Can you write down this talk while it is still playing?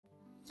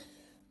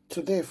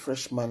Today,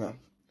 fresh manna,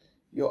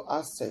 your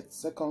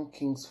assets, 2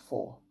 Kings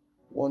 4,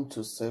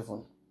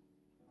 1-7.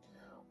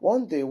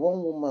 One day,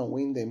 one woman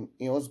when them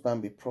in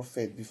husband be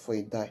prophet before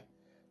he die,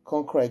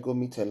 come cry go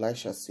meet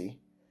Elisha say,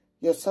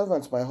 your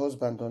servant, my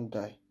husband, don't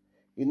die.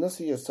 You know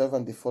see your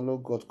servant they follow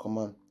God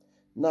command.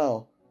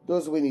 Now,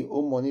 those when he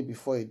owe money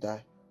before he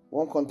die,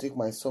 one can take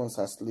my sons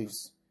as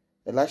slaves.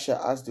 Elisha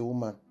asked the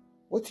woman,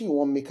 what do you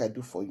want make I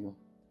do for you?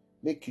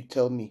 Make you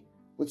tell me,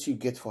 what you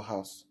get for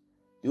house?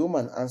 The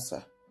woman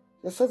answer,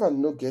 your servant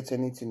no get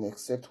anything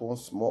except one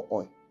small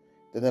oil.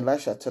 Then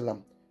Elisha tell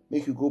him,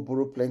 make you go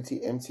borrow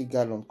plenty empty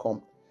gallon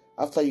come.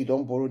 After you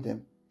don't borrow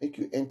them, make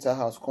you enter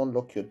house, come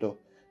lock your door.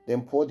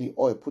 Then pour the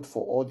oil, put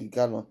for all the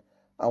gallon,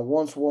 and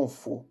once one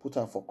full, put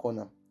am for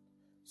corner.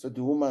 So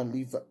the woman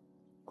leave,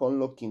 come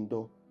lock in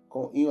door,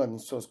 come in and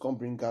his sons come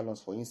bring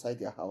gallons for inside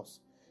their house.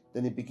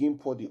 Then he begin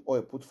pour the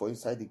oil, put for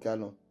inside the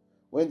gallon.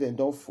 When they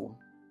don't full,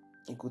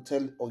 he could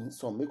tell on his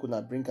son, make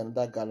una bring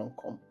another gallon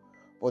come.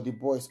 But the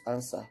boys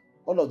answer,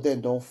 all of them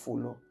don't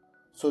follow.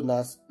 So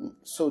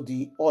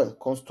the oil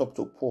can't stop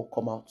to pour,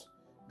 come out.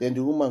 Then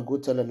the woman go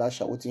tell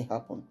Elisha what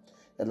happened.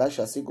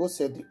 Elisha say, go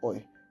sell the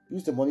oil.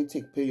 Use the money,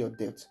 take pay your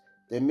debt.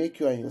 Then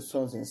make you and your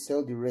sons and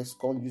sell the rest.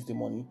 Can't use the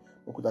money.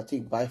 We could have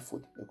take buy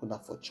food. We could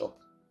have for chop.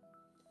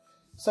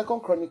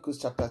 2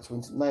 Chronicles chapter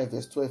 29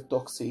 verse 12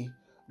 talk say,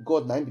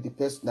 God now be the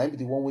person, now be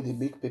the one where they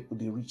make people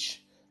the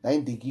rich. Now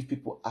they give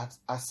people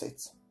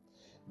assets.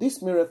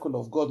 This miracle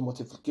of God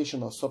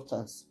multiplication of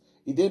substance,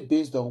 it is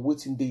based on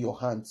waiting in your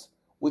hands.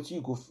 Waiting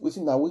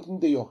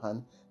in your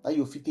hand, now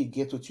you fit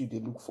get what you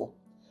they look for.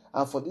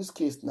 And for this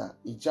case now,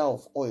 a jar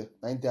of oil,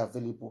 now they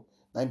available,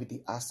 now be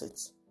the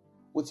assets.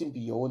 Waiting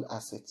be your own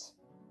assets.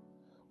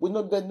 We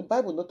know that the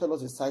Bible not tell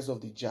us the size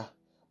of the jar,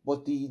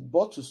 but the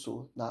bottle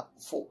so now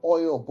for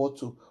oil or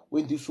bottle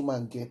when this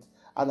woman get,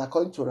 and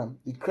according to them,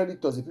 the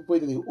creditors, the people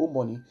that they owe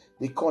money,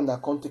 they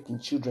can't take in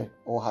children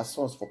or her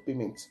sons for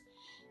payment.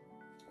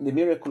 The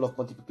miracle of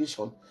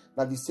multiplication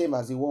now the same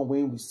as the one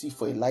when we see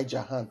for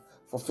Elijah's hand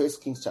for 1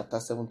 Kings chapter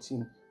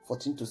 17,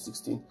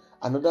 14-16.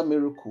 Another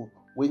miracle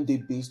when they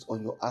based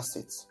on your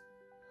assets.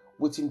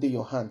 Waiting in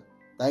your hand.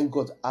 Then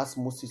God asked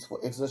Moses for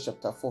Exodus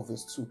chapter 4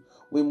 verse 2.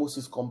 When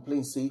Moses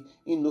complained, say,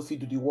 he no fit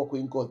do the work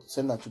when God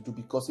sent her to do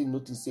because he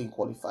noticed saying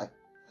qualify.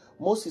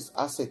 Moses'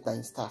 asset na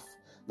in staff.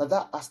 Now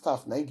that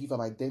staff now give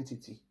him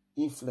identity,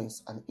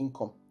 influence, and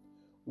income.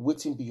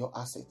 Waiting be your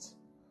asset.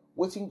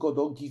 Waiting God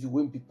don't give you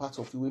when be part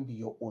of you, when be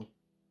your own.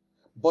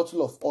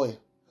 Bottle of oil.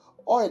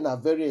 Oil is a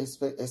very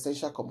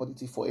essential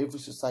commodity for every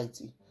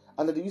society.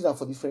 And they use them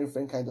for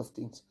different kind of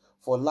things.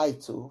 For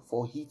light,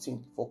 for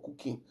heating, for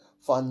cooking,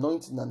 for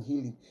anointing and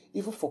healing,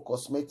 even for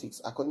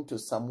cosmetics, according to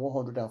Psalm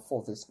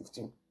 104 verse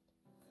 15.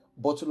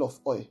 Bottle of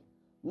oil.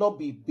 Not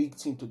be big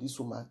thing to this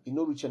woman. It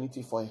not reach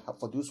anything for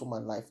this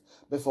woman's life.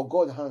 But for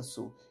God's hand,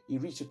 so he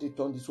reached to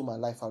turn this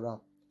woman's life around.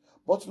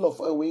 Bottle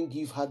of oil when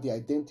give her the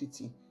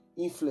identity,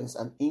 influence,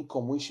 and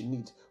income when she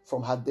need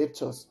from her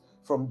debtors.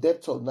 From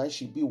debtor, now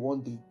she be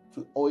one day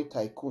to oil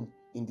tycoon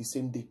in the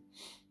same day.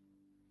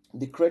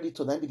 The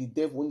creditor now be the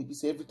devil when he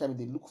say every time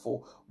they look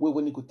for where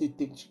when he could take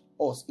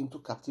us into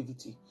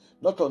captivity.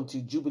 Not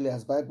until Jubilee,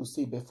 as Bible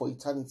say, but for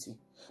eternity.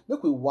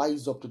 Make we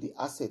wise up to the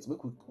assets,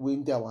 make we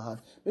win our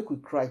hand, make we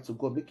cry to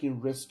God, make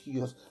him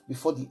rescue us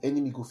before the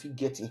enemy go fit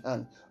get in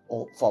hand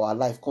or for our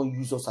life, can't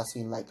use us as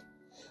in like.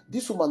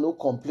 This woman no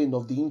complain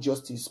of the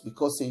injustice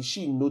because say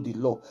she know the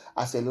law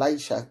as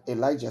Elijah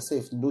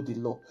said know the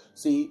law.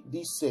 Say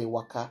this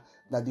waka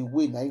that the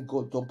way now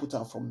God don't put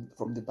her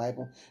from the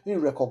Bible. He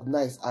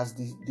recognize as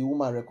the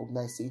woman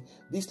recognize say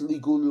this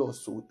legal law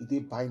so it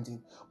is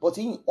binding. But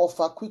he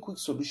offer quick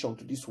solution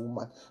to this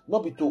woman,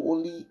 not be to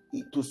only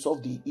to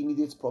solve the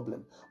immediate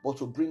problem, but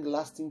to bring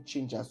lasting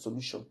change and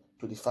solution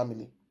to the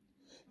family.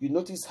 You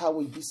notice how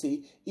when he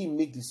say he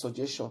make the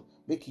suggestion,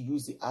 make he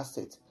use the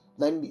asset.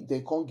 Now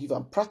they can't give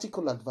them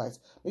practical advice.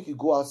 Make you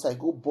go outside,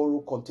 go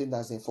borrow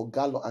containers for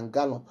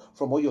gallon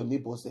from all your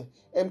neighbors.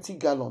 Empty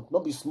gallon,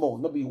 not be small,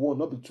 not be one,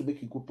 not be two.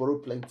 Make you go borrow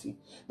plenty.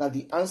 Now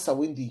the answer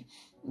when the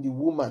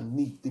woman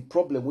need, the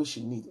problem when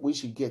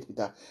she get with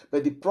that,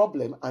 but the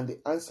problem and the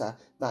answer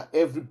now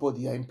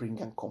everybody are bring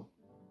and come.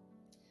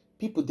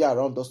 People there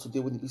around us today,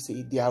 when they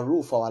say they are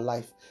role for our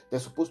life, they're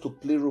supposed to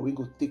play role when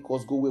go take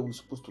us, go where we're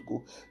supposed to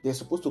go. They're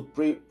supposed to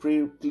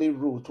play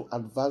role to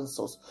advance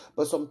us.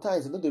 But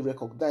sometimes they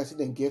recognize it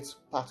and get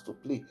part to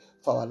play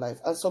for our life.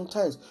 And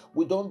sometimes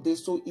we don't they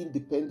so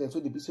independent.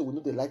 So they say we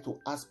know they like to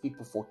ask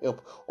people for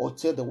help or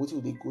tell them what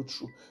will they go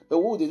through. But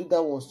what would they do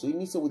that one? So it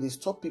means when they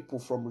stop people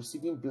from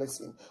receiving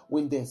blessing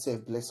when they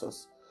themselves bless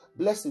us.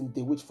 Blessing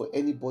they wait for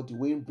anybody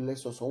when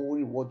bless us or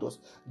reward us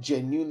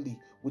genuinely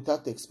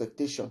without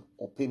expectation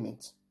or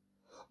payment.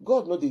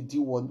 God not they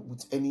deal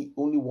with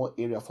only one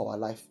area for our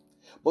life.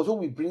 But when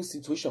we bring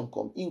situation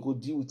come, he go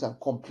deal with them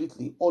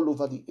completely all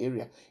over the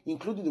area,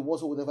 including the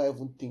ones we will never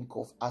even think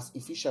of, as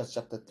Ephesians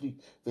chapter 3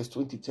 verse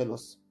 20 tell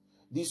us.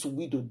 This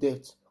widow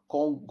debt,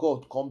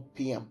 God come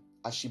pay him,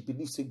 as she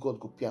believes say God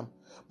go pay him.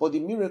 but the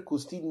miracle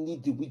still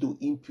need the widow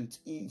input.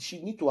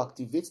 She need to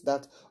activate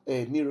that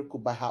miracle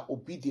by her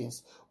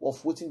obedience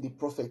of waiting the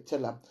prophet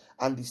tell her,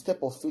 and the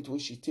step of faith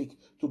which she take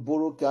to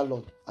borrow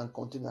gallon and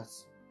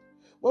containers.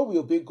 When we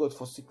obey God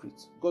for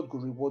secret, God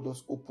will reward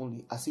us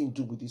openly, as He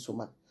do with this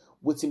woman.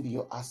 Waiting be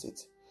your asset.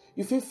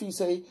 If you feel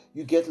say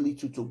you get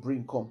little to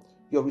bring come,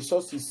 your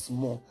resources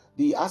small,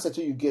 the asset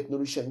you get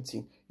nourish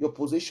anything, your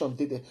possession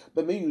did there.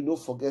 But may you no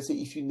forget, say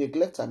if you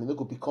neglect them, it no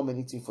go become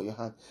anything for your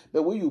hand.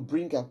 But when you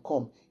bring and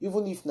come,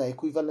 even if na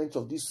equivalent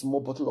of this small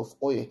bottle of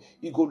oil,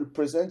 it go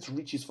represent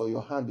riches for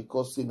your hand,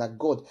 because say na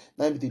God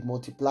now be the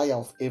multiplier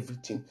of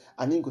everything,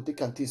 and He go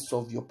take and take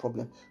solve your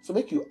problem. So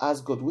make you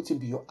ask God, what will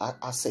be your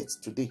assets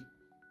today?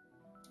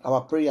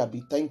 Our prayer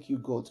be, thank you,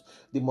 God,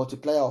 the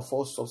multiplier of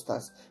all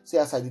substance. Say,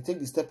 as I take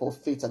the step of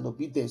faith and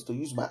obedience to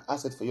use my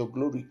asset for your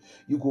glory,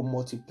 you go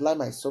multiply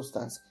my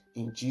substance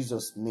in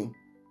Jesus' name.